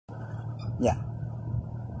Yeah.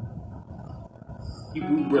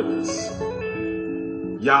 Hebrew brothers,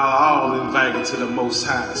 y'all all invited to the Most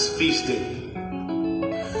High's feast day.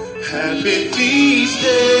 Happy feast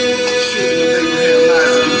day. Children of Abraham,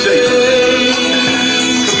 Isaac, and Jacob.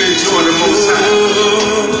 Come and join the Most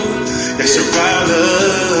High. That's your brother.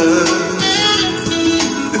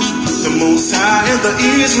 The Most High and the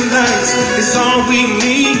Israelites is all we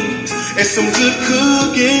need. And some good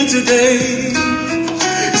cooking today.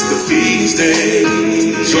 It's the feast day.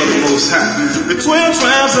 Join the Most High. The 12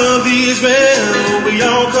 tribes of Israel, we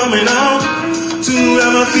all coming out to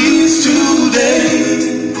have a feast today.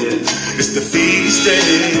 It's the feast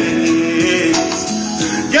day.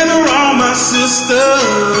 Gather all my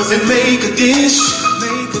sisters and make a dish.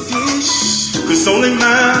 Cause only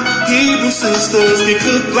my Hebrew sisters can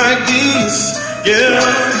cook like this. Yeah.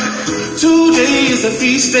 Today is a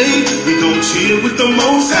feast day. We gon' chill with the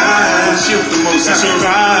Most High. Chill with the Most High. That's your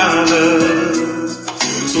rider.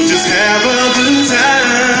 So just have a good time.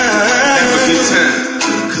 Have a good time.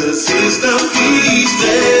 Cause it's the feast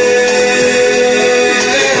day.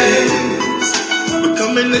 We're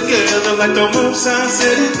coming together like the Most High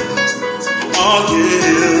said it. Oh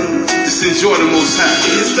yeah. Just enjoy the Most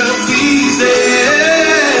High. It's the feast day.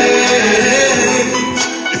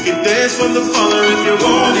 You can dance for the Father if you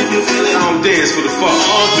want, if you feel it. I don't dance for the Father.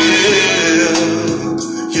 Oh yeah.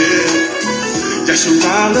 Yeah.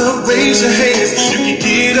 Yasharala, raise your hands. You can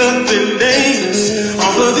get up and dance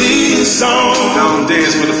off of these songs. I don't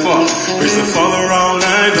dance for the Father. Praise the Father all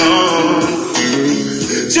night long.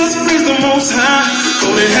 Just praise the Most High. Go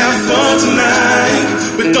and have fun tonight,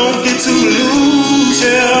 but don't get too loose,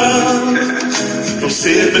 yeah. I'm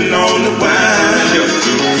sipping on the wine.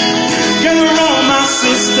 Gather all my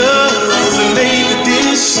sisters and make a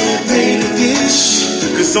dish, make a dish.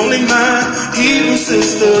 Cause only my Hebrew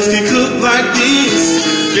sisters can cook like this.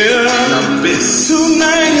 Yeah,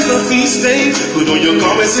 tonight is a feast day. Put on your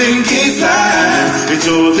garments and get fly.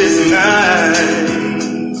 Enjoy this night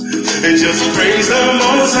and just praise the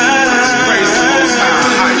Most High. Praise the Most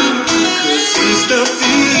High. Cause it's the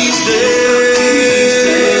feast day.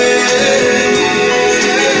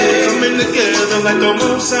 Coming together like the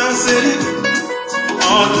Most High said it.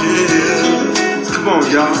 Oh yeah. Come on,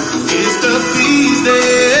 y'all. It's the feast day.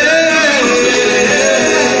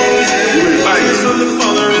 You invite us from the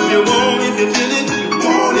Father if you want, if you feel it.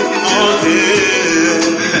 Want if you want it.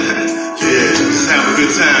 Yeah, just have a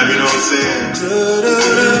good time, you know what I'm saying?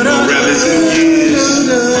 Rabbits and years,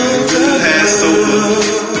 Passover,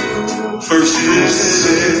 first fruits,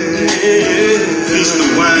 feast of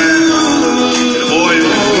wine, and oil,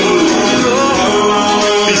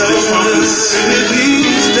 feast of trumpets,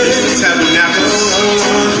 feast of tabernacles,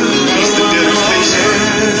 feast of dedication,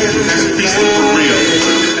 feast of for real.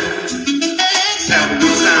 Have a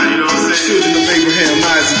good time, you know what I'm saying? Children of Abraham,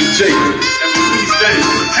 Isaac, and Jacob. Happy feast day.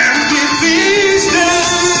 Happy feast day.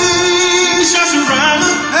 Shasharana.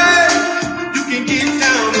 Hey, you can get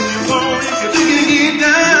down if you want. If you can get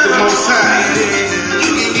down. The Most High.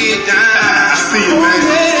 You can get down. I see you, man.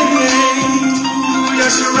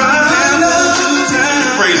 Shasharana.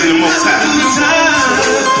 Praising the Most High.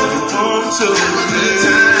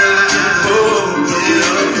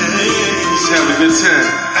 Just have a good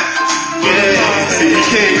time. Yeah. See, we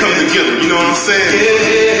can't come together, you know what I'm saying?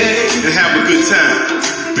 Yeah. And have a good time.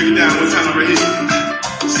 Break it down one time right here.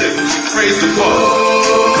 Say, praise the Father.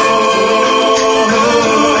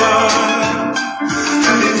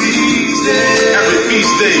 Happy feast days. Happy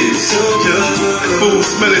feast days. The food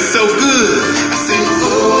smelling so good. I say,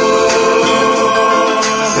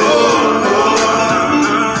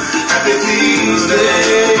 happy feast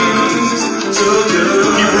days.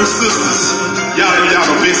 Hebrew sisters, y'all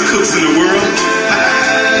the best cooks in the world.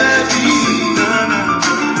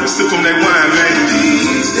 Sip on that wine, man.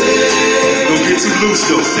 Don't get too loose,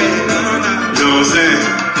 though. You know what I'm saying?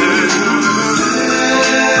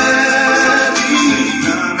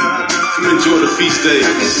 Come enjoy the feast days.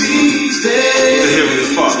 The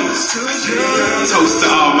Heavenly Father. Toast to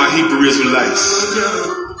all my Hebrew Israelites.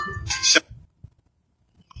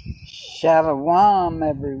 Shalom,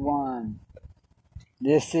 everyone.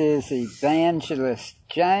 This is Evangelist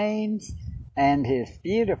James and his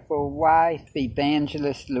beautiful wife,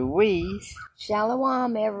 Evangelist Louise.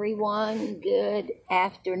 Shalom, everyone. Good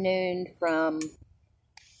afternoon from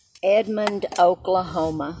Edmond,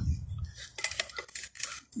 Oklahoma.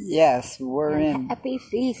 Yes, we're in. Happy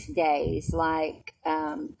feast days, like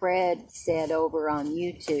Fred said over on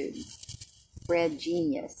YouTube. Fred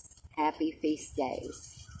Genius. Happy feast days.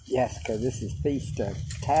 Yes, because this is Feast of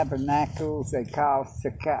Tabernacles, they call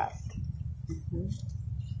Sukkot.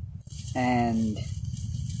 And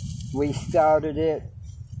We started it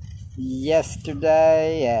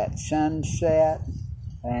yesterday at sunset,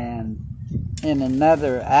 and in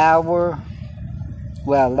another hour,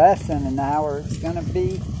 well, less than an hour, it's going to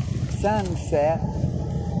be sunset,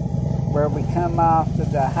 where we come off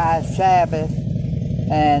of the high Sabbath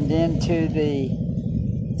and into the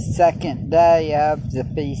second day of the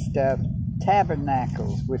Feast of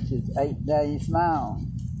Tabernacles, which is 8 days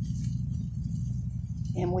long.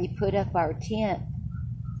 And we put up our tent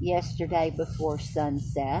yesterday before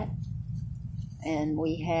sunset, and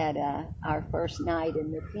we had our first night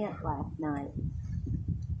in the tent last night.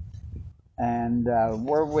 And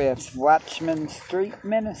we're with Watchman Street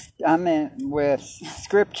Ministry. With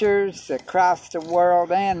Scriptures Across the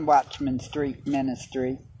World and Watchman Street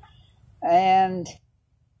Ministry, and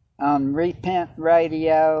on Repent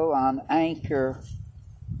Radio, on Anchor,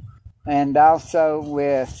 and also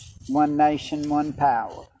with One Nation, One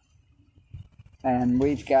Power. And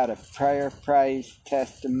we've got a prayer, praise,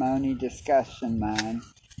 testimony, discussion line,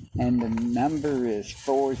 and the number is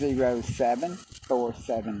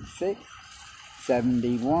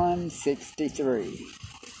 407-476-7163.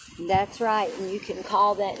 That's right, and you can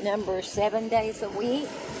call that number 7 days a week,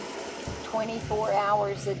 24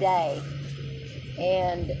 hours a day.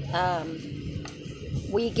 And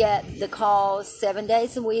we get the calls 7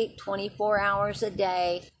 days a week, 24 hours a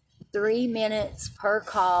day, 3 minutes per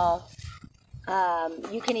call.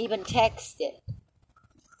 You can even text it.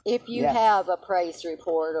 If you have a praise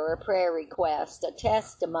report or a prayer request, a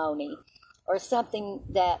testimony, or something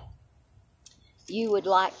that you would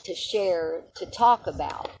like to share, to talk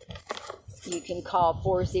about, you can call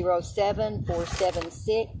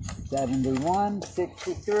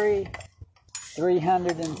 407-476-7163,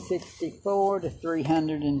 364 to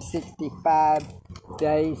 365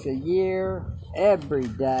 days a year, every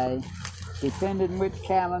day, depending which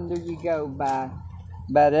calendar you go by,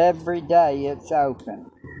 but every day it's open.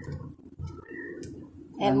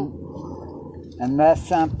 And unless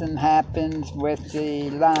something happens with the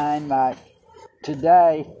line, like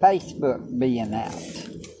today, Facebook being out.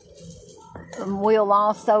 We'll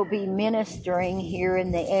also be ministering here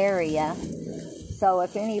in the area. So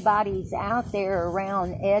if anybody's out there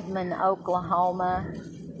around Edmond, Oklahoma,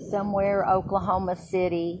 somewhere Oklahoma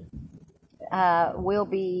City, we'll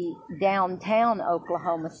be downtown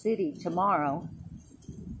Oklahoma City tomorrow.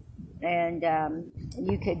 And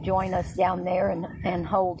you could join us down there and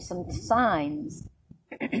hold some signs.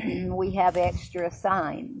 We have extra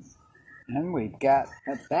signs. And we've got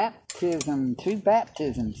a baptism, 2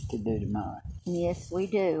 baptisms to do tomorrow. Yes, we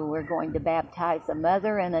do. We're going to baptize a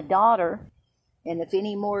mother and a daughter. And if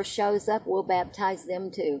any more shows up, we'll baptize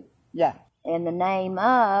them too. Yeah. In the name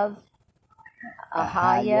of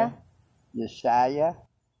Ahia, Yeshua,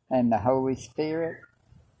 and the Holy Spirit,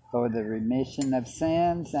 for the remission of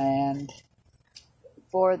sins and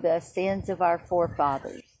for the sins of our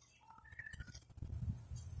forefathers.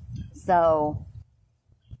 So,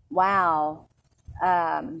 wow.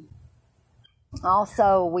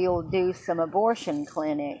 Also, we'll do some abortion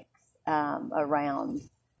clinics around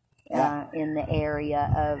in the area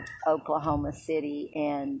of Oklahoma City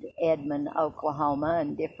and Edmond, Oklahoma,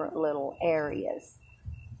 and different little areas.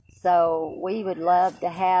 So we would love to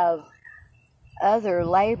have other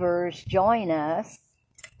laborers join us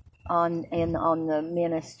on the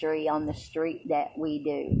ministry on the street that we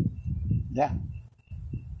do. Yeah.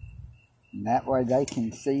 And that way they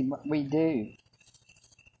can see what we do.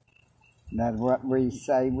 That's what we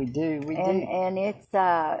say we do. We do. And it's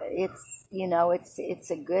you know, it's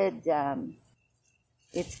a good.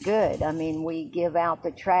 It's good. I mean, we give out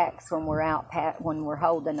the tracts when we're out when we're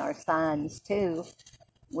holding our signs too.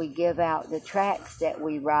 We give out the tracts that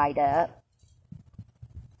we write up.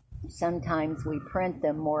 Sometimes we print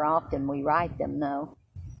them. More often we write them, though.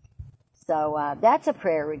 So that's a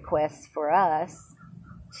prayer request for us.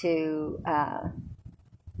 We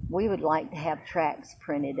would like to have tracts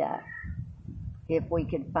printed up. If we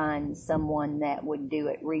could find someone that would do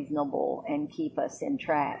it reasonable and keep us in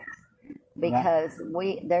tracks. Because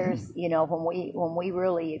there's, you know, when we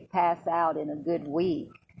really pass out in a good week,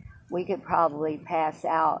 we could probably pass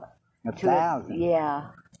out 1,000.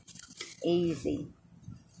 Yeah, easy.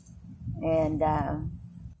 And I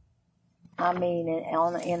mean,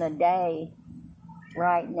 in a day,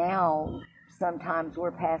 right now, sometimes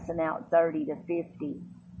we're passing out 30 to 50,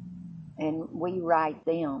 and we write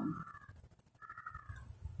them.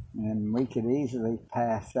 And we could easily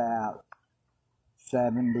pass out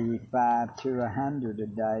 75 to 100 a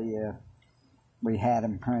day if we had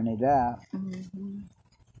them printed up. Mm-hmm.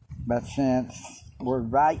 But since we're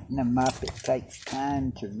writing them up, it takes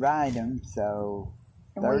time to write them, so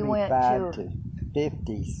 35 to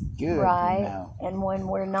 50's good, right? you know. And when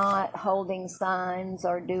we're not holding signs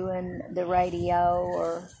or doing the radio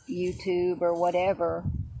or YouTube or whatever,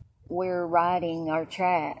 we're riding our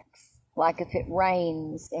tracks. Like if it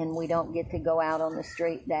rains and we don't get to go out on the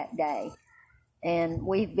street that day. And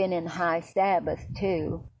we've been in high Sabbath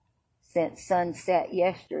too since sunset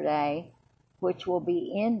yesterday, which will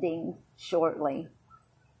be ending shortly.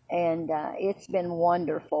 And it's been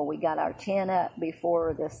wonderful. We got our tent up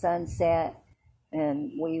before the sunset,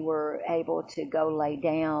 and we were able to go lay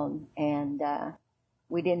down, and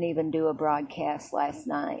we didn't even do a broadcast last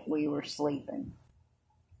night. We were sleeping.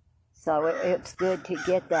 So it's good to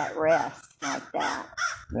get that rest like that.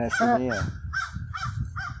 Yes, it is.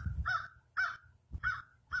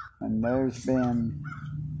 And there's been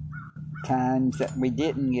times that we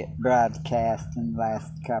didn't get broadcast in the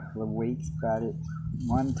last couple of weeks, but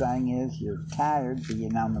one thing is you're tired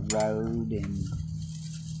being on the road and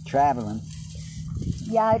traveling.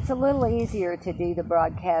 Yeah, it's a little easier to do the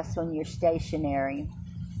broadcast when you're stationary.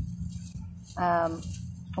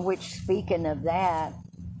 Which, speaking of that,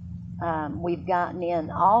 we've gotten in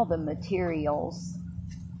all the materials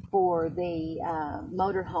for the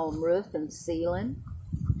motorhome roof and ceiling.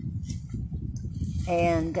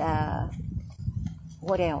 And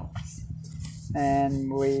what else?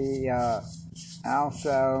 And we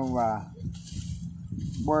also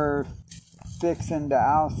we're fixing to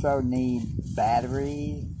also need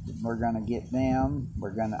batteries. We're going to get them.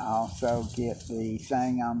 We're going to also get the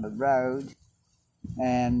thing on the road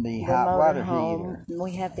and the hot water heater.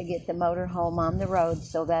 We have to get the motorhome on the road,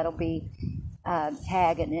 so that'll be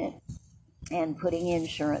tagging it and putting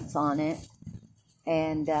insurance on it.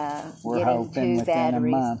 And we're getting hoping 2 within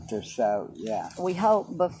batteries. a month or so, yeah. We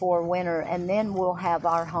hope before winter, and then we'll have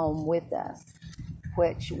our home with us,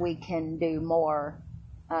 which we can do more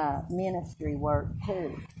ministry work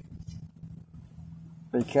too.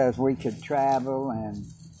 Because we could travel and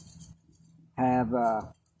have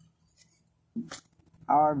a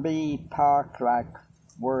RV park like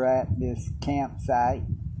we're at this campsite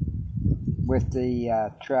with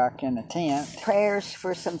the truck and a tent. Prayers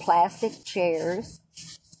for some plastic chairs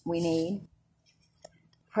we need.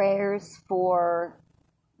 Prayers for,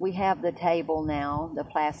 we have the table now, the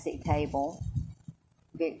plastic table.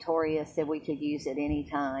 Victoria said we could use it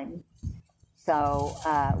anytime. So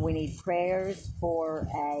we need prayers for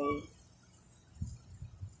a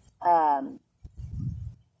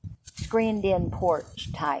screened-in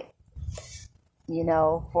porch type. You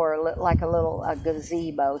know, for like a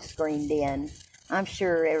gazebo screened in. I'm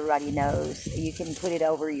sure everybody knows. You can put it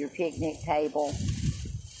over your picnic table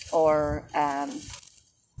or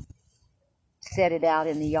set it out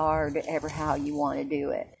in the yard, ever how you want to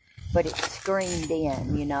do it. But it's screened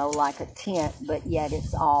in, you know, like a tent, but yet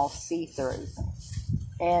it's all see-through.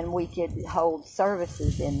 And we could hold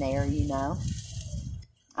services in there, you know.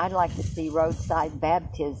 I'd like to see roadside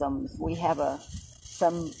baptisms. We have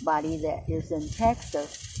somebody that is in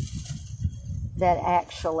Texas that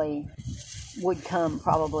actually would come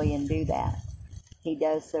probably and do that. He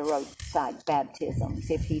does the roadside baptisms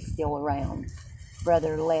if he's still around.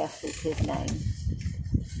 Brother Les is his name.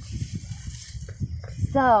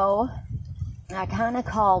 So I kind of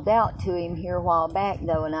called out to him here a while back,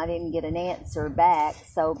 though, and I didn't get an answer back.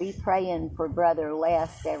 So be praying for Brother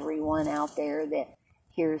Les, everyone out there that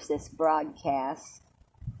hears this broadcast.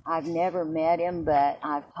 I've never met him, but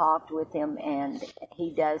I've talked with him, and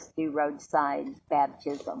he does do roadside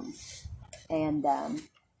baptisms. And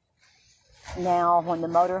now when the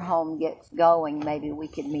motorhome gets going, maybe we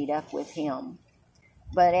could meet up with him.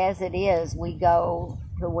 But as it is, we go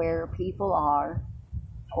to where people are,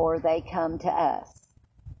 or they come to us.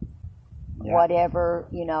 Yeah. Whatever,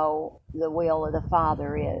 you know, the will of the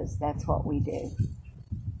Father is, that's what we do.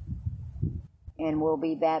 And we'll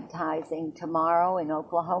be baptizing tomorrow in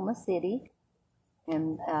Oklahoma City.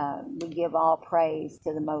 And we give all praise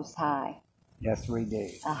to the Most High. Yes, we do.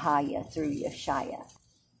 Ahaya, through Yeshaya.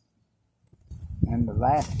 And the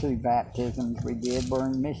last 2 baptisms we did were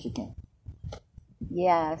in Michigan.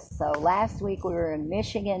 Yes, so last week we were in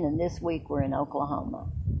Michigan, and this week we're in Oklahoma.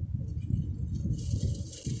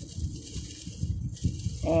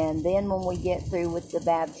 And then when we get through with the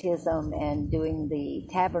baptism and doing the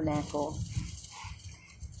tabernacle,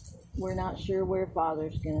 we're not sure where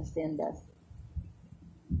Father's going to send us.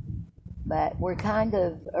 But we're kind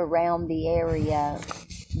of around the area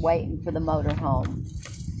waiting for the motorhome.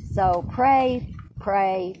 So pray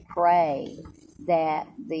that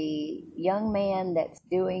the young man that's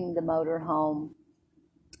doing the motorhome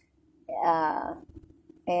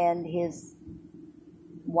and his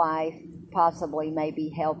wife possibly may be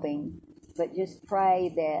helping, but just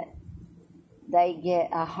pray that they get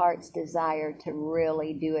a heart's desire to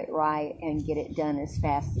really do it right and get it done as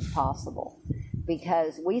fast as possible.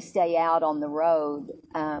 Because we stay out on the road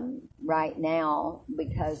right now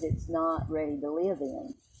because it's not ready to live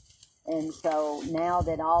in. And so now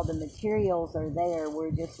that all the materials are there,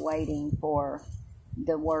 we're just waiting for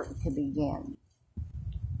the work to begin.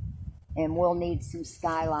 And we'll need some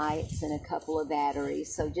skylights and a couple of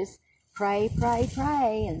batteries. So just pray, pray,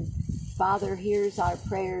 pray. And Father hears our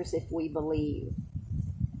prayers if we believe.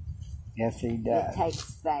 Yes, He does. It takes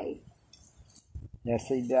faith. Yes,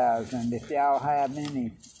 He does. And if y'all have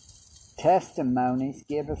any testimonies,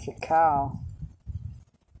 give us a call.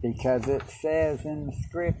 Because it says in the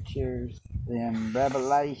scriptures, in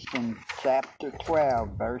Revelation chapter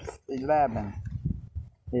 12, verse 11,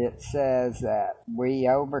 it says that we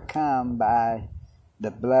overcome by the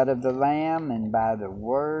blood of the Lamb and by the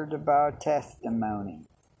word of our testimony.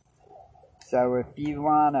 So if you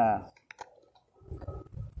want to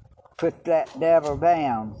put that devil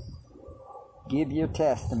down, give your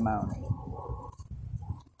testimony.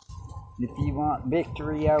 If you want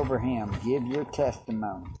victory over him, give your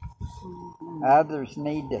testimony. Others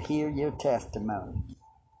need to hear your testimony.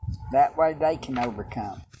 That way they can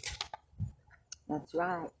overcome. That's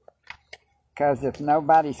right. Because if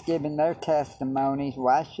nobody's giving their testimonies,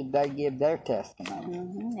 why should they give their testimony?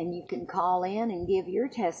 And you can call in and give your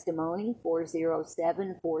testimony,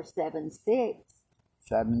 407-476.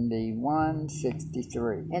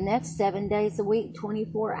 7163. And that's 7 days a week,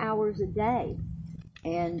 24 hours a day.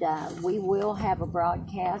 And we will have a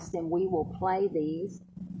broadcast, and we will play these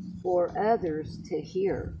for others to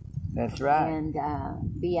hear. That's right. And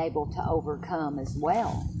be able to overcome as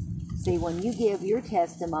well. See, when you give your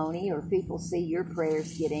testimony or people see your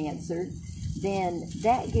prayers get answered, then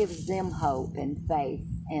that gives them hope and faith.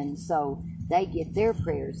 And so they get their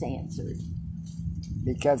prayers answered.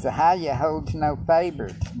 Because Ahia holds no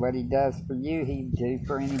favors. What he does for you, he do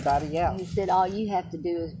for anybody else. He said all you have to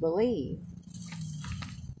do is believe.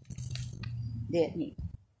 Didn't he?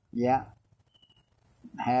 Yeah.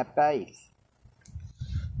 Have faith.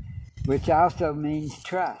 Which also means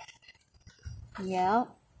trust. Yeah.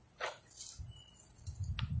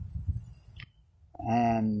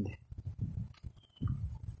 And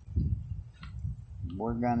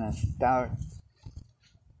we're going to start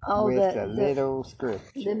with a little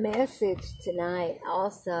scripture. The message tonight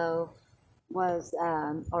also was,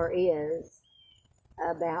 or is,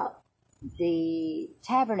 about the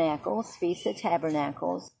Tabernacles, Feast of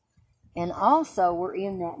Tabernacles. And also we're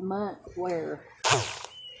in that month where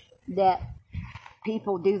that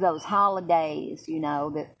people do those holidays, you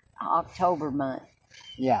know, that October month.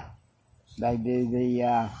 Yeah. They do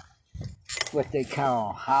the, what they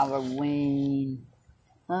call Halloween.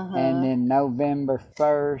 And then November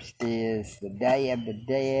 1st is the Day of the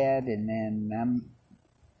Dead. And then,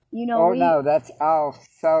 that's All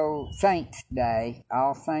Saints Day.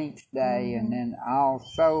 All Saints Day. And then All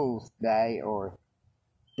Souls Day, or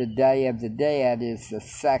the Day of the Dead, is the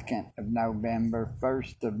 2nd of November.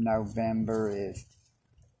 1st of November is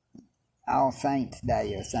All Saints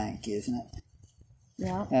Day, I think, isn't it?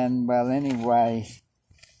 Yeah. And, well, anyway,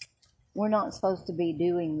 we're not supposed to be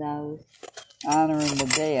doing those. Honoring the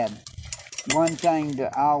dead. One thing to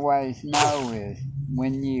always know is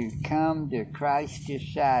when you come to Christ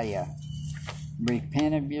Yeshua,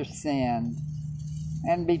 repent of your sin,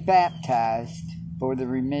 and be baptized for the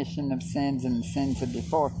remission of sins and the sins of your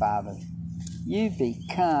forefathers, you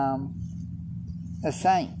become a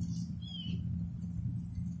saint.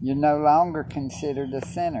 You're no longer considered a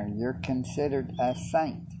sinner. You're considered a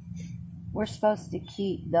saint. We're supposed to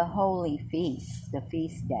keep the holy feasts, the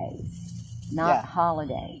feast days, not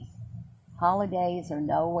holidays. Holidays are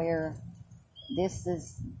nowhere. This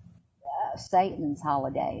is Satan's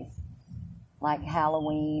holidays, like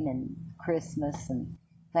Halloween and Christmas and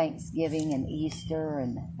Thanksgiving and Easter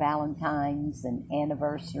and Valentine's and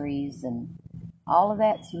anniversaries, and all of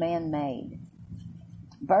that's man-made.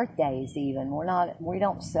 Birthdays even. We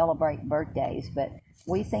don't celebrate birthdays, but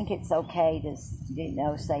we think it's okay to,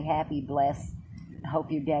 say happy, blessed,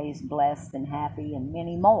 hope your day is blessed and happy, and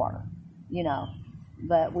many more,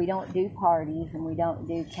 But we don't do parties and we don't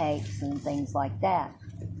do cakes and things like that.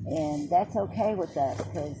 And that's okay with us,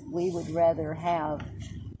 because we would rather have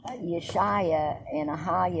Yeshua and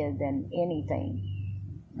Ahia than anything.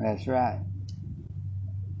 That's right.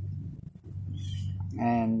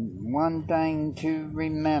 And one thing to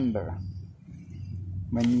remember,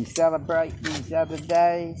 when you celebrate these other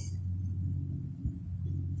days,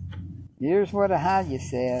 here's what Ahia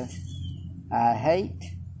says: I hate,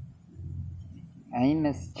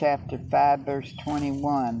 Amos chapter 5 verse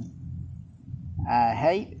 21,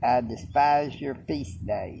 I despise your feast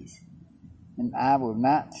days, and I will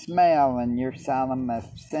not smell in your solemn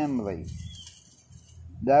assemblies.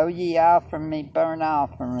 Though ye offer me burnt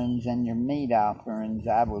offerings and your meat offerings,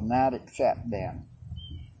 I will not accept them.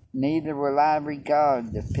 Neither will I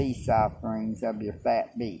regard the peace offerings of your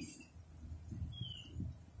fat beasts.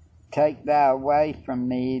 Take thou away from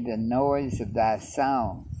me the noise of thy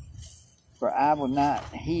song, for I will not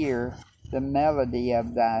hear the melody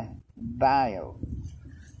of thy viol,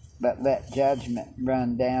 but let judgment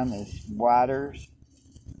run down as waters,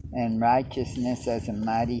 and righteousness as a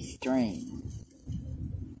mighty stream.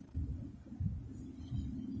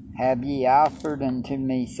 Have ye offered unto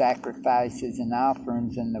me sacrifices and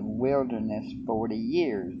offerings in the wilderness 40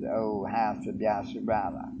 years, O house of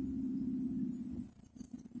Yasharallah?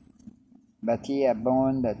 But ye have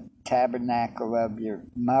borne the tabernacle of your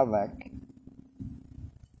Moloch,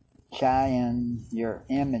 Chion your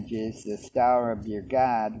images, the star of your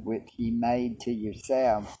God, which ye made to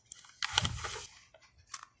yourselves.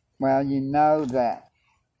 Well, you know that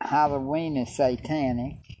Halloween is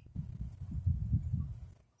satanic.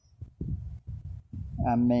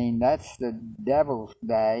 I mean, that's the devil's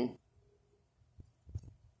day.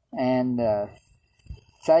 And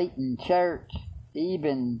Satan Church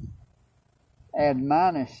even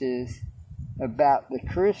admonishes about the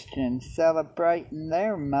Christians celebrating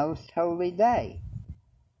their most holy day.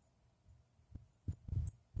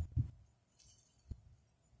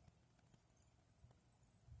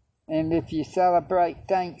 And if you celebrate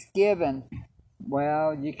Thanksgiving,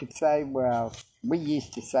 well, you could say, well, we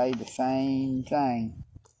used to say the same thing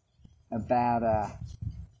about,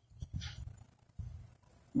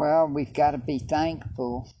 well, we've got to be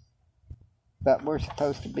thankful, but we're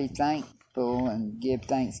supposed to be thankful and give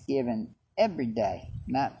Thanksgiving every day,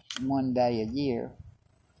 not one day a year.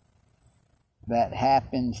 That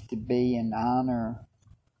happens to be in honor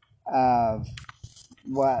of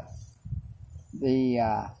what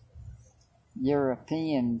the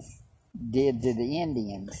Europeans did to the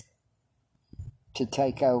Indians to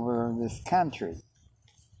take over this country,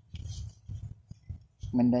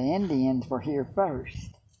 when the Indians were here first.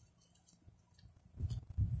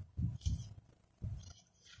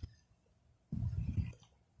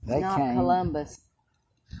 They Not came. Columbus.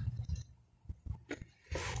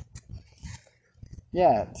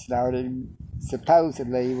 Yeah, it started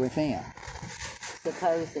supposedly with him.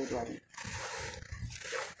 Supposedly.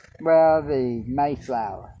 Well, the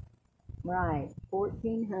Mayflower. Right,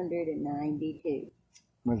 1492.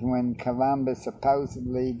 Was when Columbus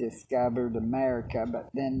supposedly discovered America,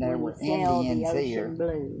 but then there were Indians the here. ocean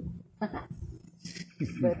blue.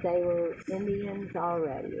 But they were Indians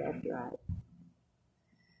already, that's right.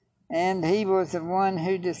 And he was the one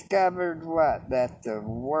who discovered what? That the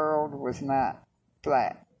world was not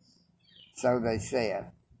flat. So they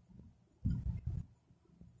said.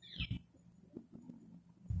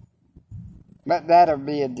 But that'll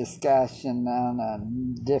be a discussion on a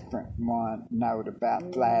different note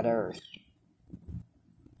about flat Earth.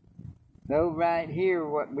 So right here,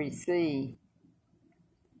 what we see,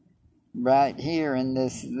 right here in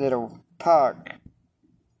this little park,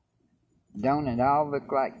 don't it all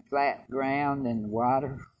look like flat ground and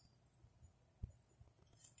water?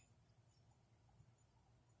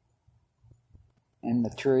 And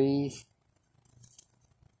the trees?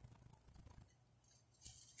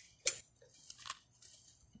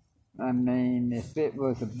 I mean, if it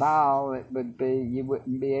was a ball, it would be, you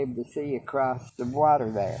wouldn't be able to see across the water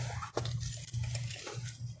there,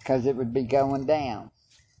 because it would be going down.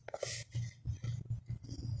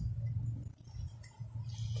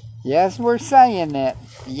 Yes, we're saying it.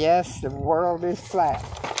 Yes, the world is flat.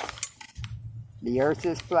 The earth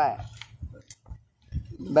is flat.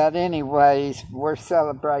 But anyways, we're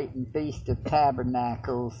celebrating Feast of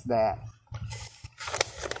Tabernacles that.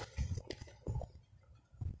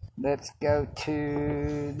 Let's go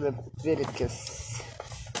to Leviticus.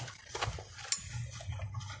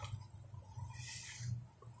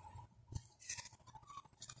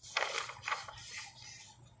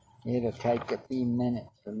 It'll take a few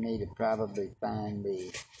minutes for me to probably find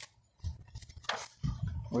the.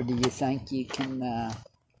 Or do you think you can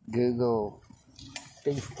Google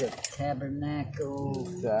Feast of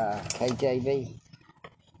Tabernacles KJV?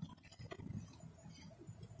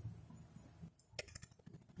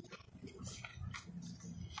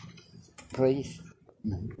 Please?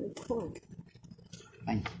 Of course.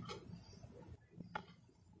 Thank you.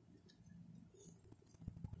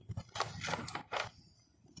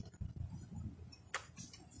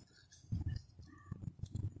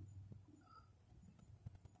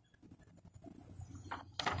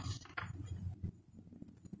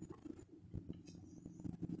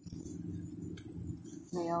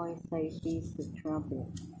 They always say Feast of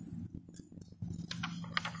Trumpets.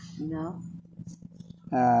 No?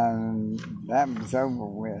 That was over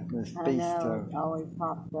with. This I feast know, of. it always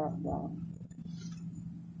pops up though.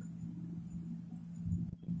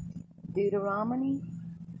 Deuteronomy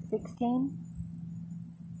 16?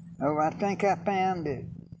 Oh, I think I found it.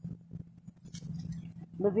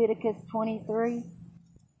 Leviticus 23?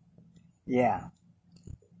 Yeah.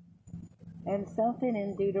 And something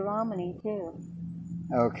in Deuteronomy too.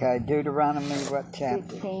 Okay, Deuteronomy, what chapter?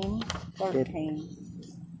 16, 13.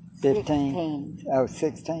 15. 16. Oh,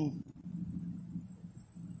 16.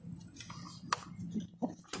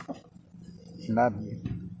 Love you.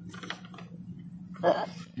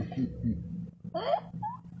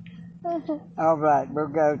 All right, we'll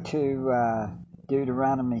go to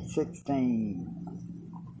Deuteronomy 16.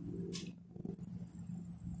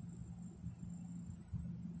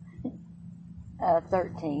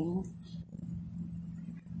 13.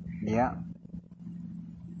 Yeah.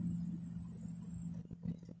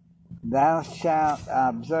 Thou shalt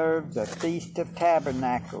observe the Feast of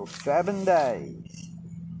Tabernacles 7 days.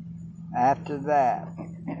 After that,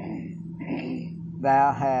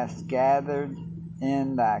 thou hast gathered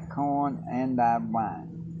in thy corn and thy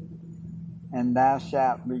wine, and thou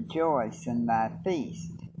shalt rejoice in thy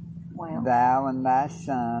feast, Well, thou and thy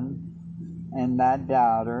son, and thy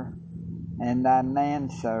daughter, and thy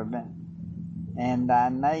manservant, and thy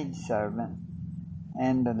maidservant,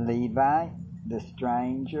 and the Levite, the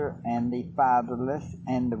stranger, and the fatherless,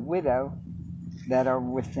 and the widow that are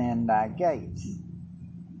within thy gates.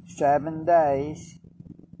 7 days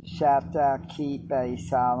shalt thou keep a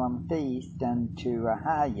solemn feast unto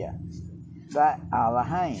Ahiah thy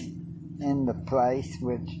Elohim, in the place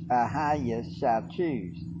which Ahiah shall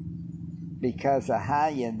choose, because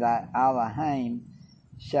Ahiah thy Elohim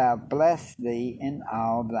shall bless thee in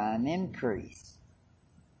all thine increase,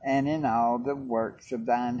 and in all the works of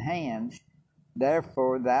thine hands.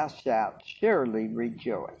 Therefore thou shalt surely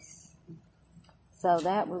rejoice. so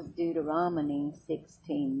that was Deuteronomy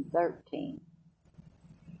 16, 13.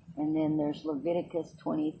 And then there's Leviticus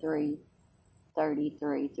 23,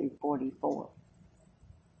 33 through 44.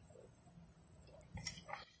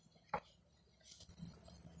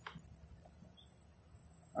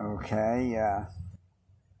 Okay,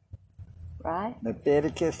 Right?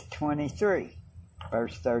 Leviticus 23,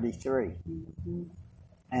 verse 33. Mm-hmm.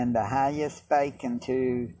 And Ahiah spake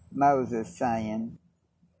unto Moses, saying,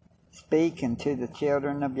 Speak unto the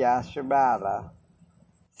children of Yashar'Bala,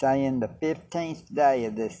 saying, The 15th day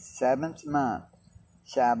of this 7th month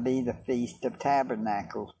shall be the Feast of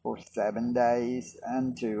Tabernacles for 7 days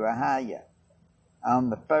unto Ahiah. On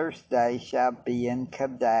the first day shall be in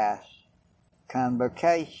Kadesh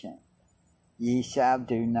convocation. Ye shall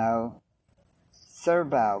do no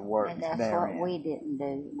servile work And that's therein. what we didn't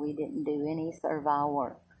do. We didn't do any servile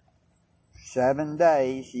work. 7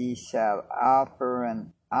 days ye shall offer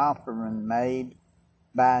an offering made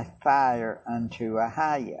by fire unto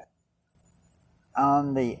Ahiah.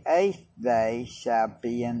 On the 8th day shall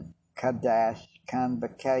be in Kadesh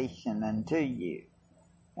convocation unto you,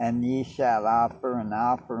 and ye shall offer an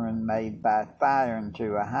offering made by fire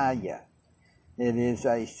unto Ahiah. It is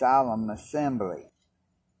a solemn assembly,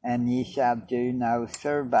 and ye shall do no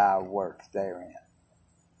servile work therein.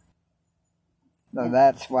 So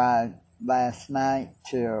that's why last night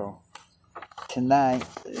till tonight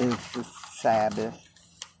is the Sabbath.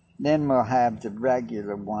 Then we'll have the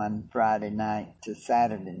regular one Friday night to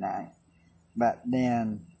Saturday night. But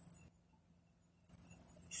then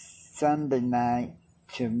Sunday night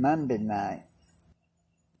to Monday night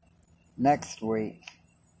next week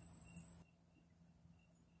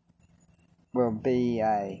will be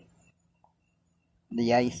the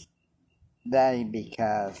 8th day,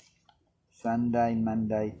 because Sunday,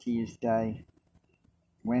 Monday, Tuesday,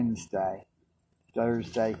 Wednesday,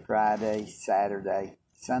 Thursday, Friday, Saturday,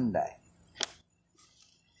 Sunday.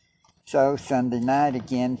 So Sunday night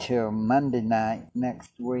again till Monday night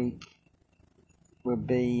next week will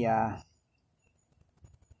be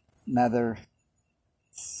another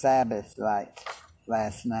Sabbath like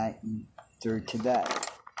last night and through today.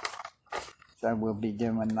 So we'll be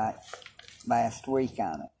doing like last week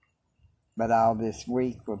on it. But all this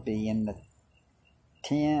week will be in the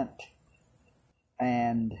tent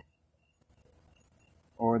and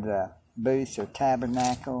or the booth or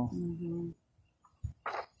tabernacle. Mm-hmm.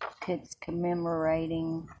 It's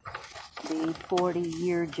commemorating the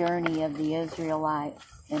 40-year journey of the Israelites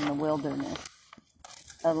in the wilderness,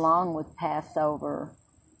 along with Passover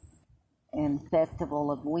and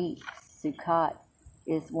Festival of Weeks. Sukkot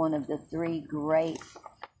is one of the 3 great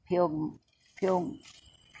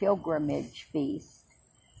pilgrimage feasts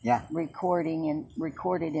Yeah.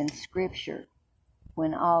 recorded in Scripture,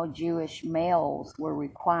 when all Jewish males were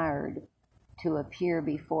required to appear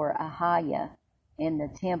before Ahiah in the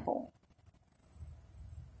temple.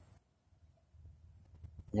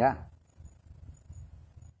 Yeah.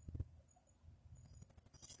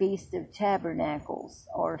 Feast of Tabernacles,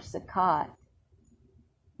 or Sukkot.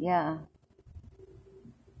 Yeah.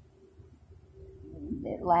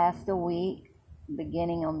 It lasts a week,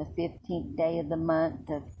 beginning on the 15th day of the month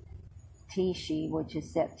of Tishi, which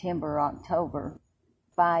is September, October,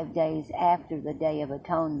 5 days after the Day of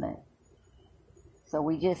Atonement. So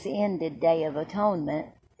we just ended Day of Atonement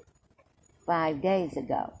 5 days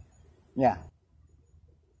ago. Yeah.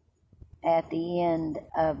 At the end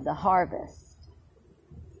of the harvest.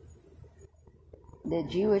 The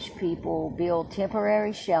Jewish people build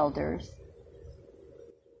temporary shelters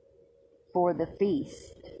for the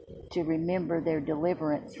feast to remember their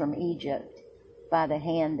deliverance from Egypt by the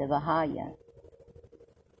hand of Ahiah.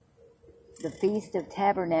 The Feast of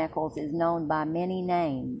Tabernacles is known by many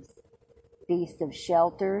names: Feast of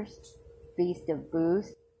Shelters, Feast of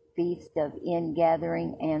Booths, Feast of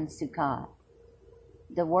Ingathering, and Sukkot.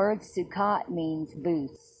 The word Sukkot means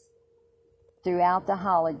booths. Throughout the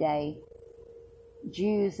holiday,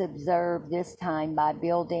 Jews observe this time by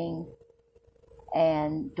building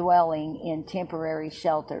and dwelling in temporary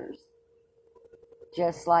shelters,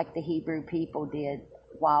 just like the Hebrew people did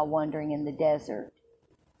while wandering in the desert.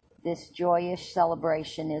 This joyous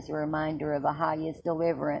celebration is a reminder of Ahiah's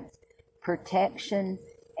deliverance, protection,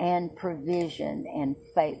 and provision and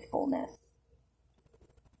faithfulness.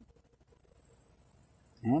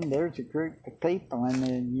 And there's a group of people in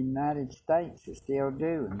the United States that still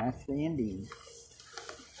do, and that's the Indians.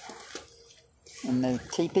 And the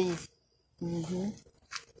teepees. Mm-hmm.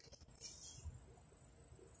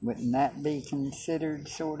 Wouldn't that be considered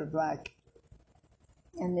sort of like?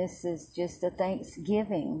 And this is just a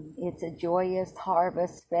Thanksgiving. It's a joyous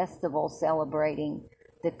harvest festival celebrating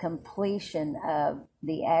the completion of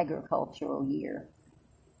the agricultural year.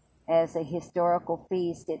 As a historical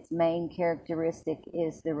feast, its main characteristic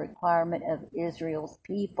is the requirement of Israel's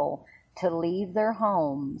people to leave their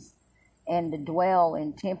homes and to dwell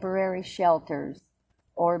in temporary shelters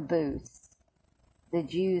or booths. The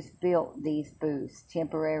Jews built these booths,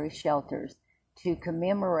 temporary shelters, to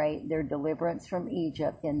commemorate their deliverance from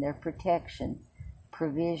Egypt and their protection,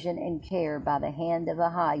 provision, and care by the hand of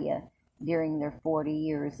Ahiah during their 40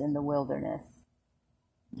 years in the wilderness.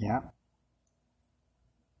 Yeah.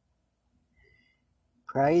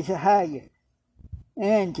 Praise Ahiah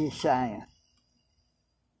and Josiah.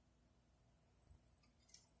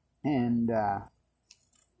 And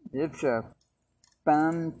it's a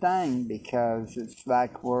fun thing because it's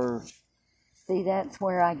like we're... See, that's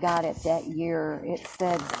where I got it that year. It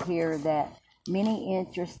said here that many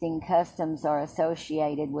interesting customs are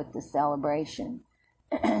associated with the celebration.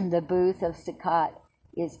 The booth of Sukkot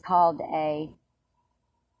is called a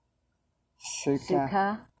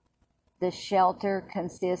sukkah. The shelter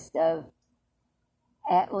consists of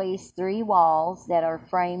at least 3 walls that are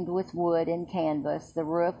framed with wood and canvas. The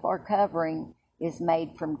roof or covering is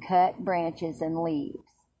made from cut branches and leaves,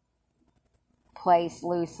 placed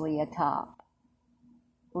loosely atop,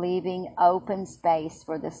 leaving open space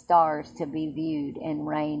for the stars to be viewed and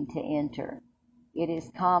rain to enter. It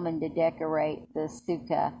is common to decorate the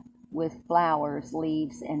sukkah with flowers,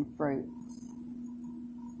 leaves, and fruits.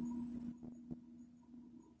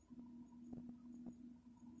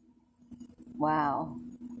 Wow.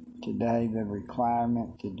 Today, the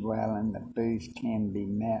requirement to dwell in the booth can be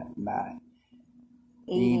met by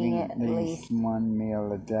eating at least 1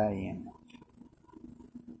 meal a day in it.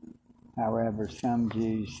 However, some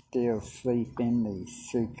Jews still sleep in the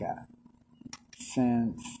sukkah.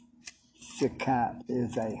 Since Sukkot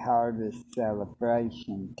is a harvest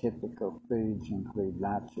celebration, typical foods include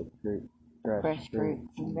lots of fresh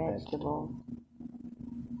fruits and vegetables.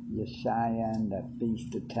 Yeshaya and the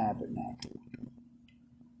Feast of Tabernacles.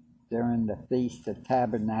 During the Feast of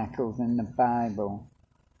Tabernacles in the Bible,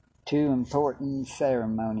 2 important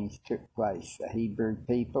ceremonies took place. The Hebrew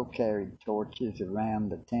people carried torches around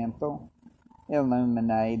the temple,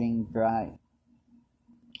 illuminating bright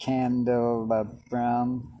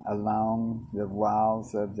candelabrum along the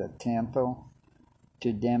walls of the temple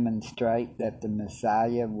to demonstrate that the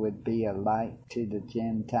Messiah would be a light to the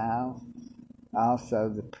Gentiles. Also,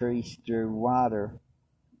 the priests drew water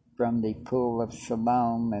from the pool of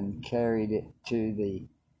Siloam and carried it to the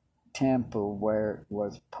temple, where it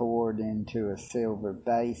was poured into a silver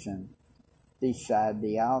basin beside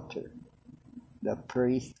the altar. The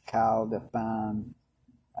priest called upon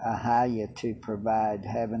Ahia to provide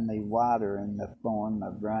heavenly water in the form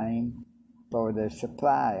of rain for their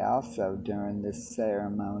supply. Also, during this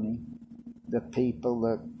ceremony, the people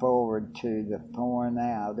look forward to the pouring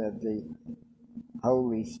out of the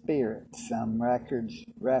Holy Spirit. Some records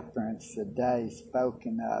reference the day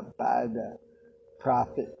spoken of by the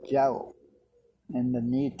prophet Joel. In the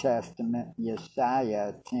New Testament,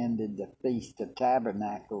 Yeshua attended the Feast of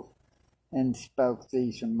Tabernacles and spoke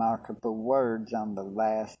these remarkable words on the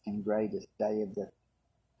last and greatest day of the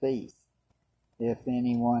feast. If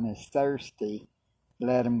anyone is thirsty,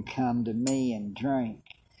 let him come to me and drink.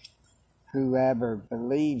 Whoever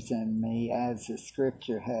believes in me, as the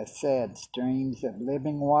scripture has said, streams of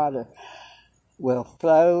living water will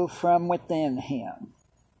flow from within him.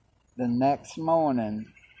 The next morning,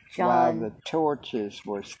 while the torches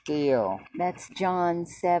were still... That's John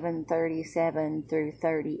 7:37 through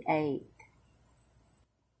 38.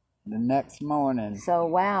 The next morning... So,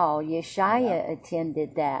 wow, Yeshua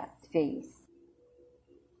attended that feast.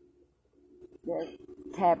 The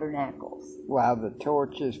Tabernacles. While the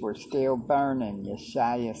torches were still burning,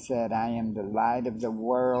 Yeshua said, I am the light of the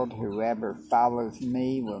world. Whoever follows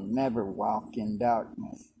me will never walk in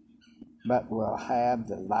darkness, but will have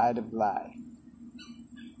the light of life.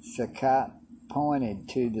 Sukkot pointed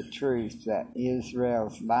to the truth that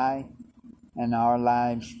Israel's life and our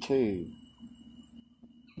lives too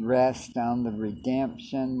rest on the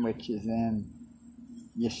redemption which is in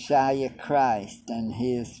Yeshua Christ and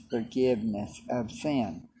his forgiveness of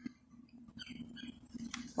sin.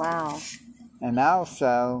 Wow. And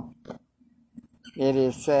also, it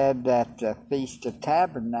is said that the Feast of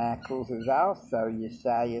Tabernacles is also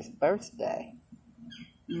Yeshua's birthday.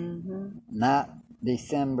 Not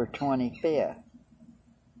December 25th.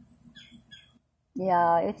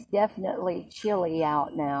 Yeah, it's definitely chilly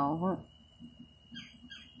out now.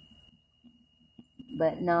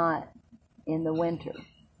 But not in the winter.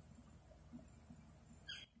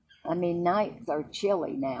 I mean, nights are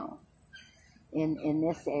chilly now in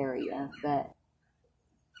this area, but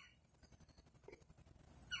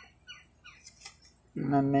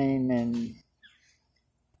I mean, and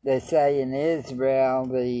they say in Israel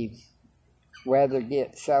the weather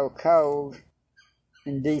gets so cold,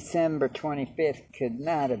 and December 25th could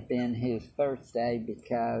not have been his birthday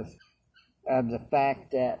because of the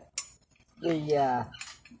fact that the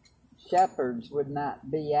shepherds would not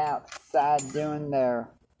be outside doing their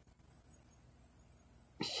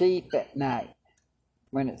sheep at night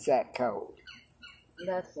when it's that cold.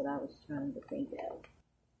 That's what I was trying to think of.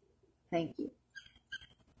 Thank you.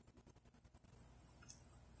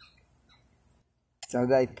 So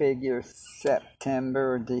they figure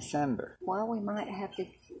September or December. Well, we might have to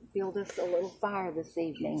build us a little fire this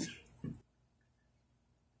evening.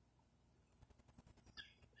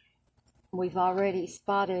 We've already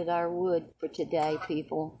spotted our wood for today,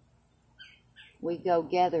 people. We go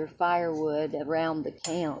gather firewood around the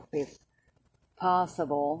camp if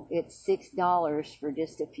possible. It's $6 for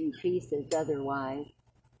just a few pieces otherwise.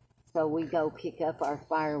 So we go pick up our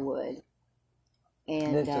firewood.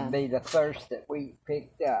 And this would be the first that we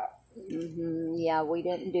picked up. Yeah, we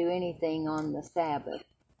didn't do anything on the Sabbath.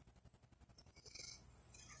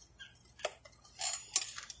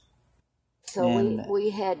 So we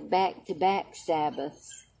had back-to-back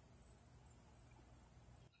Sabbaths.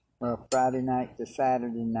 Well, Friday night to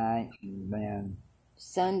Saturday night, and then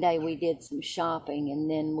Sunday we did some shopping,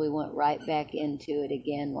 and then we went right back into it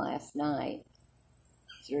again last night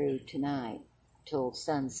through tonight till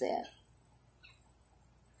sunset.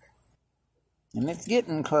 And it's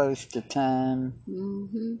getting close to time.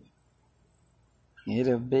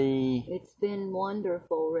 It'll be... It's been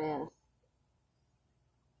wonderful rest.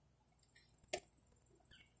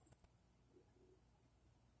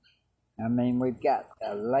 I mean, we've got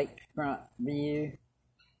a lakefront view.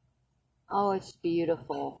 Oh, it's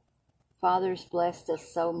beautiful. Father's blessed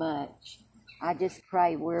us so much. I just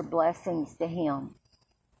pray we're blessings to him.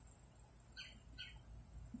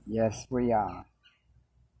 Yes, we are.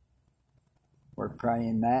 We're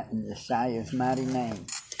praying that in Yeshua's mighty name.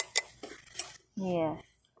 Yes.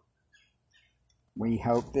 We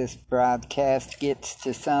hope this broadcast gets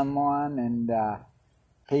to someone and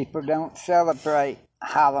people don't celebrate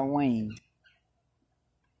Halloween.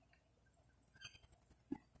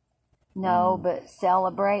 No, but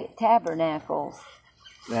celebrate Tabernacles.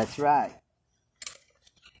 That's right.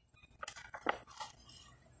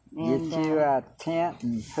 And, get you a tent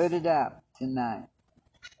and put it up tonight.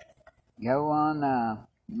 Go on,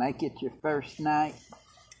 make it your first night.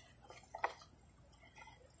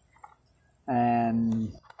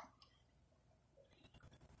 And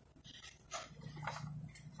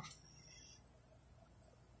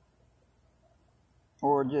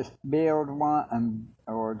or just build one,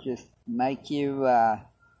 or just make you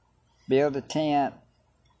build a tent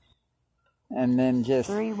and then just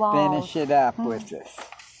 3 walls. finish it up with us.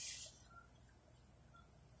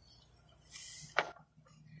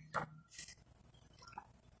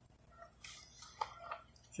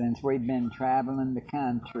 Since we've been traveling the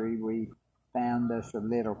country, we found us a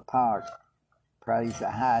little park, Praise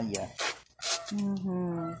Ahia,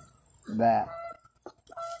 that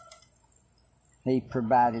he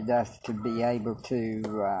provided us to be able to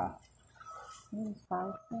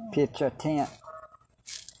pitch a tent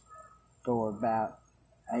for about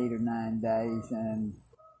 8 or 9 days, and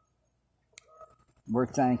we're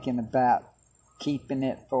thinking about keeping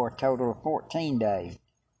it for a total of 14 days.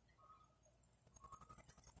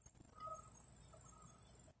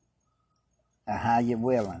 How you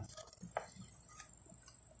willing?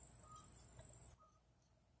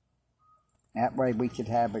 That way we could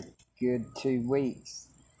have a good 2 weeks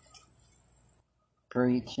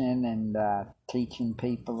preaching and teaching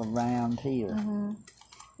people around here.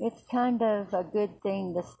 It's kind of a good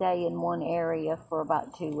thing to stay in one area for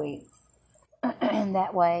about 2 weeks. And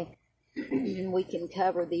that way we can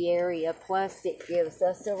cover the area. Plus it gives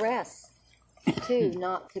us a rest too,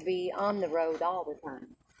 not to be on the road all the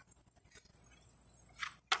time.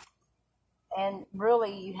 And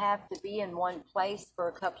really, you have to be in one place for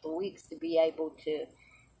a couple of weeks to be able to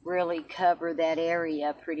really cover that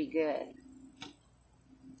area pretty good.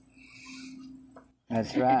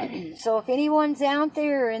 That's right. So if anyone's out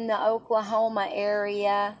there in the Oklahoma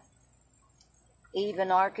area,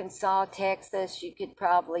 even Arkansas, Texas, you could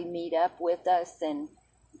probably meet up with us and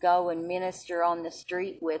go and minister on the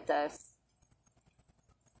street with us.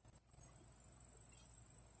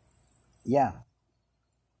 Yeah.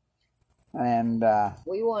 And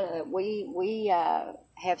we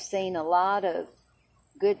have seen a lot of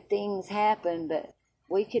good things happen, but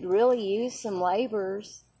we could really use some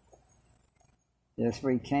laborers. yes,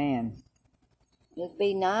 we can. It'd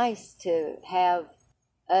be nice to have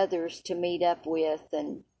others to meet up with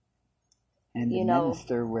and And you to know,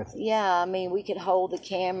 minister with. yeah, I mean, we could hold the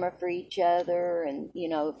camera for each other and,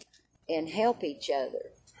 and help each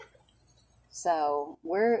other. So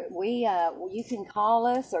you can call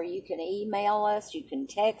us or you can email us, you can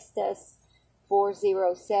text us,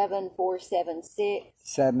 407-476.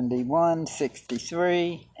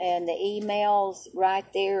 7163. And the email's right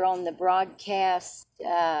there on the broadcast,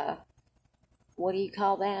 what do you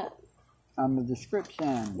call that? On the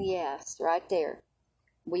description. Yes, right there.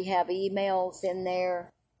 We have emails in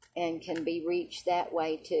there and can be reached that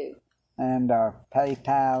way too. And our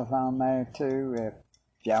PayPal's on there too, if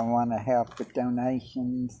y'all want to help with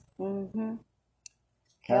donations.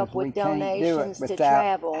 Help with donations to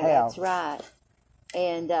travel, that's right.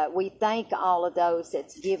 And we thank all of those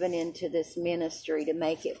that's given into this ministry to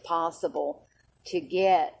make it possible to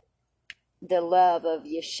get the love of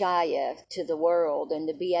Yeshua to the world and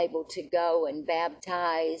to be able to go and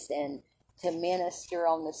baptize and to minister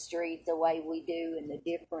on the street the way we do in the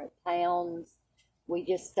different towns. We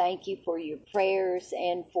just thank you for your prayers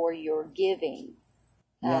and for your giving.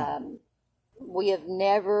 Yeah. We have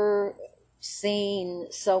never seen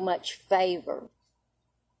so much favor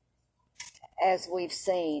as we've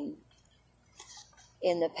seen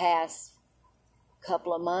in the past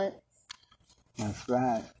couple of months. That's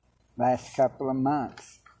right. Last couple of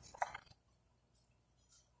months.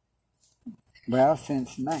 Well,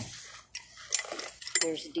 since May.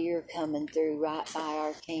 There's deer coming through right by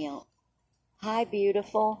our camp. Hi,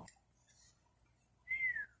 beautiful.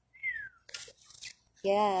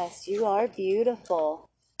 Yes, you are beautiful.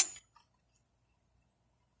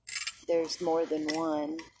 There's more than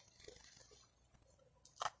one.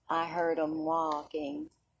 I heard them walking.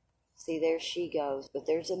 See, there she goes, but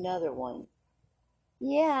there's another one.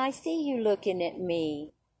 Yeah, I see you looking at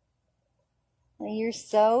me. You're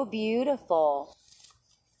so beautiful.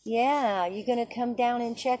 Yeah, you gonna come down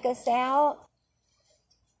and check us out?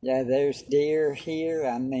 Yeah, there's deer here.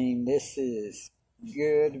 I mean, this is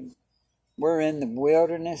good. We're in the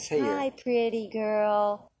wilderness here. Hi, pretty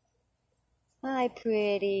girl. Hi,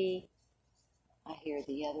 pretty. I hear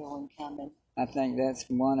the other one coming. I think that's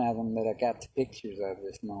one of them that I got the pictures of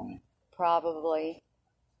this morning. Probably.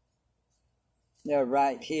 Yeah,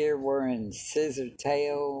 right here we're in Scissor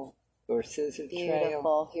Trail.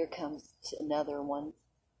 Beautiful. Here comes another one.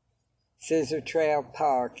 Scissor Trail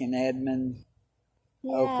Park in Edmond,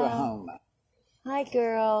 Oklahoma. Hi,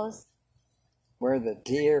 girls. Where the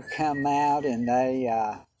deer come out and they...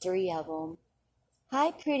 3 of them.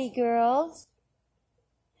 Hi, pretty girls.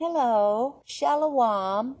 Hello.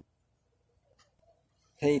 Shalom.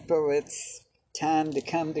 People, it's time to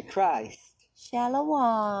come to Christ.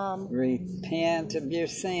 Shalom. Repent of your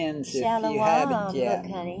sins if Shalom. you haven't yet.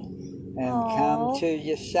 Look, honey. And come to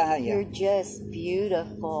You're Yeshua. just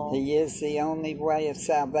beautiful. He is the only way of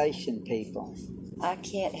salvation, people. I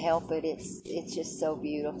can't help it. It's just so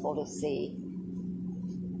beautiful to see.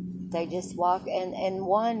 They just walk, and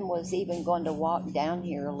one was even going to walk down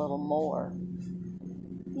here a little more.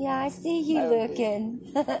 Yeah, I see you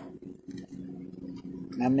looking.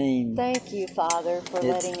 I mean, Thank you, Father, for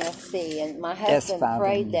letting us see. And my husband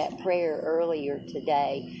prayed that prayer earlier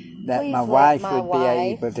today. that Please my let wife my would be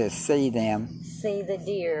wife able to see them. see the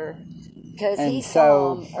deer. Because And he so-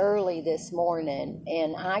 saw them early this morning,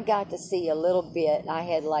 and I got to see a little bit. I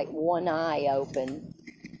had like one eye open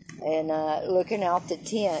and looking out the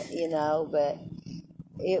tent, but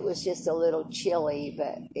it was just a little chilly,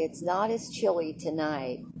 but it's not as chilly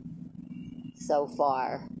tonight so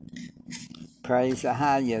far. Praise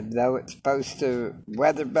Ahaya, though it's supposed to,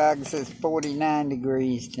 weather bug says 49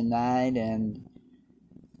 degrees tonight and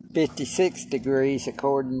 56 degrees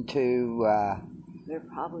according to, They're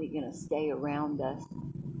probably going to stay around us.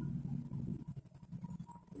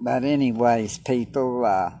 but anyways, people,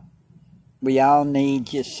 we all need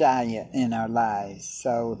Yeshua in our lives.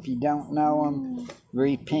 So if you don't know him,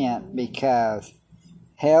 repent, because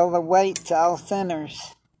hell awaits all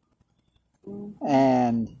sinners.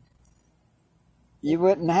 And you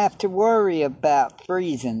wouldn't have to worry about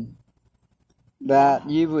freezing, but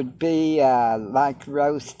you would be like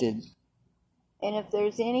roasted. And if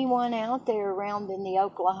there's anyone out there around in the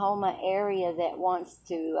Oklahoma area that wants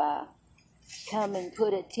to come and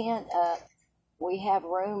put a tent up, we have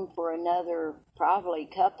room for another probably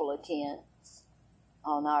couple of tents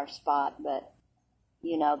on our spot, but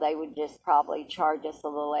they would just probably charge us a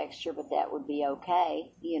little extra, but that would be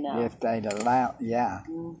okay, If they'd allow, yeah.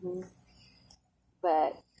 Mm-hmm.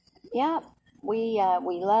 But yeah, we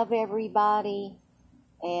love everybody,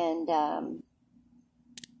 and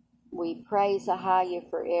we praise Ahaya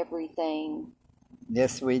for everything.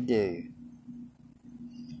 Yes, we do.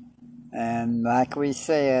 And like we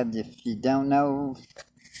said, if you don't know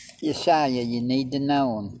Yeshua, you need to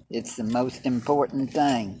know him. It's the most important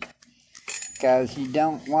thing. Because you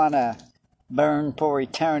don't want to burn for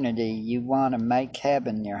eternity. You want to make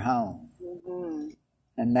heaven your home. Mm-hmm.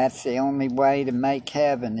 And that's the only way to make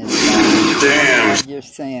heaven is by your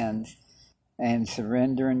sins and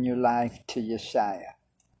surrendering your life to Yeshua.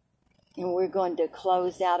 And we're going to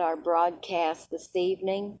close out our broadcast this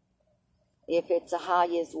evening. If it's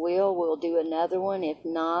Ahaya's will, we'll do another one. If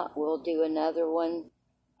not, we'll do another one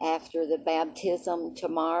after the baptism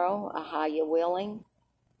tomorrow, Ahaya willing.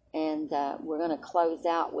 And we're going to close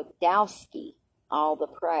out with Dowski, All the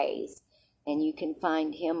Praise. And you can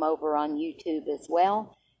find him over on YouTube as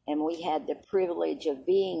well. And we had the privilege of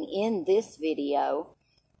being in this video.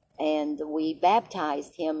 And we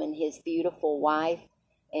baptized him and his beautiful wife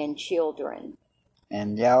and children.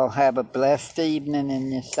 And y'all have a blessed evening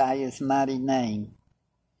in Yeshua's mighty name.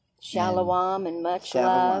 Shalom and much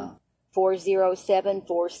Shalom. love.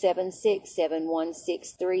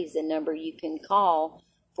 407-476-7163 is the number you can call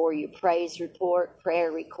for your praise report,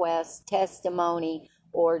 prayer request, testimony,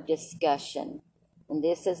 or discussion. And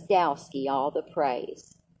this is Dowski, All the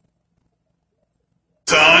Praise.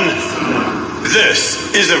 Son, this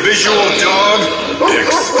is a Visual Dog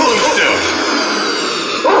exclusive.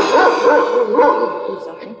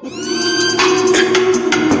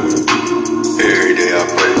 Every day I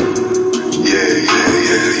pray. Yeah.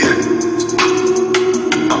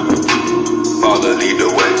 Father, lead the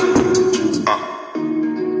way.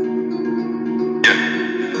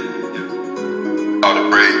 All the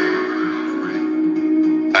praise.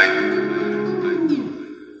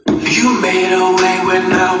 You made a way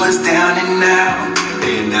when I was down and out,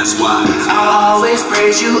 and that's why I always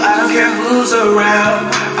praise you. I don't care who's around.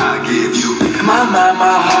 I give you my mind,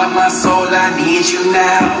 my heart, my soul. I need you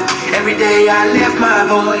now. Every day I lift my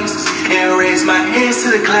voice and raise my hands to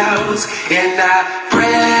the clouds, and I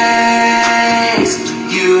praise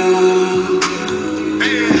you.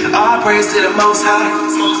 All praise to the Most High.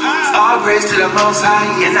 All praise to the Most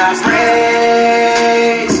High, and I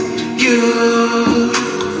praise you.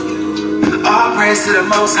 All praise to the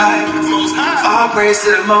Most High. All praise to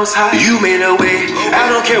the Most High. You made a way. I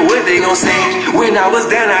don't care what they gon' say. When I was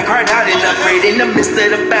down, I cried out and I prayed in the midst of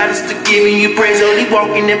the battles to giving you praise. Only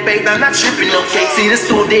walking in faith, I'm not tripping, okay? See, the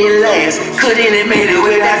storm didn't last. Couldn't have made it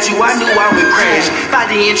without you. I knew I would crash. If I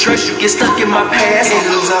didn't trust you, get stuck in my past and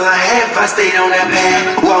lose all I had if I stayed on that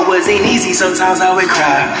path. Walk wasn't easy, sometimes I would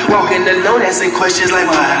cry. Walking alone, asking questions like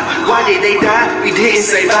why? Why did they die? We didn't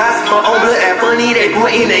say bye. My own blood act funny, they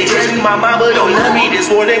pointing, they judge me. My mama don't don't love me. This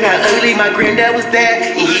world ain't got ugly. My granddad was there,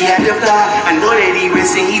 and he had to fly. I know that he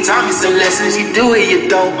rest, and he taught me some lessons. You do it, you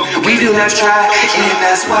don't. We do not try, and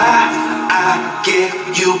that's why I give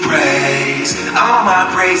you praise. All my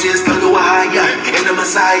praises go to a higher. And the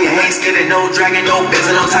Messiah ain't scared of no dragon, no bears,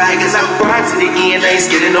 and no tigers. I ride to the end, I ain't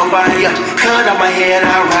scared of no fire. Cut off my head,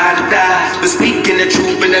 I ride or die. But speaking the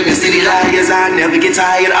truth in the midst of these liars, I never get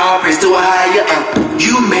tired. All praise to a higher.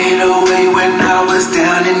 You made a way when I was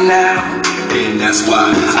down and out. And that's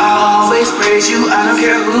why I always praise you. I don't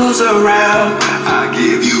care who's around. I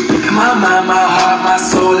give you my mind, my heart, my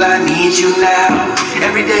soul. I need you now.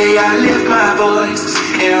 Every day I lift my voice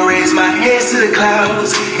and raise my hands to the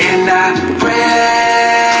clouds, and I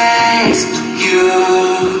praise you.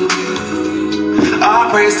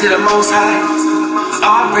 All praise to the Most High.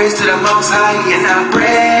 All praise to the Most High, and I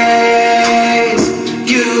praise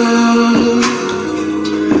you.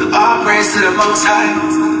 All praise to the Most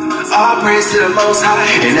High. All praise to the Most High.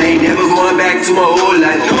 And I ain't never going back to my old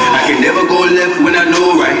life. I can never go left when I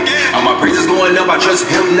know right. All my praises going up, I trust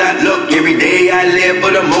him not look. Every day I live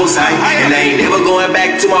for the Most High. And I ain't never going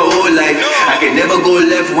back to my old life. I can never go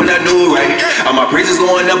left when I know right. All my praises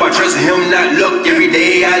going up, I trust him not look. Every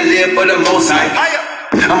day I live for the Most High.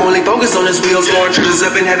 I'm only focused on this wheels, going treasures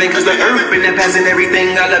up in heaven, cause the earth been that passing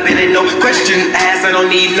everything I love in it. No question asked, I don't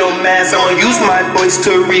need no mask. I won't use my voice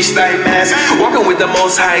to reach thy mass. Walking with the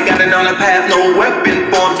Most High, got it on a path. No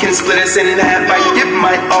weapon formed can split us in half. I give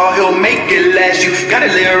my all, he'll make it last. You gotta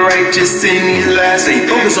live righteous in these last. Stay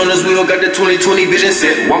focused on this wheel, got the 20/20 vision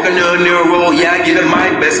set. Walking the narrow road, yeah, I give it my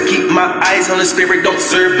best. Keep my eyes on the spirit, don't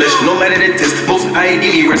serve flesh. No matter the test, Most High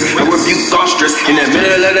give me rest. I rebuke all stress in the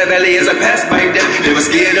middle of the valley as I pass by death. Never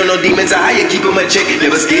scared of no demons, I higher, keep him in check.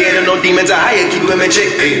 Never scared of no demons, I higher, keep him in check.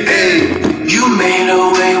 Hey, hey. You made a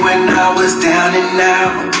way when I was down and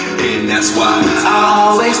out. And that's why I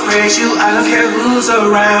always praise you. I don't care who's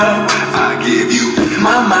around. I give you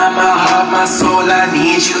my mind, my heart, my soul. I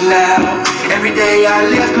need you now. Every day I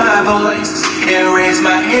lift my voice and raise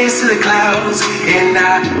my hands to the clouds, and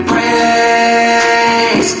I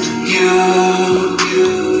praise you.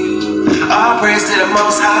 All praise to the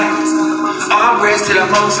Most High. All praise to the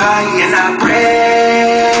Most High, and I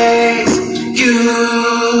praise you.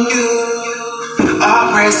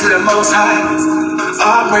 All praise to the Most High.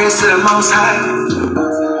 All praise to the Most High.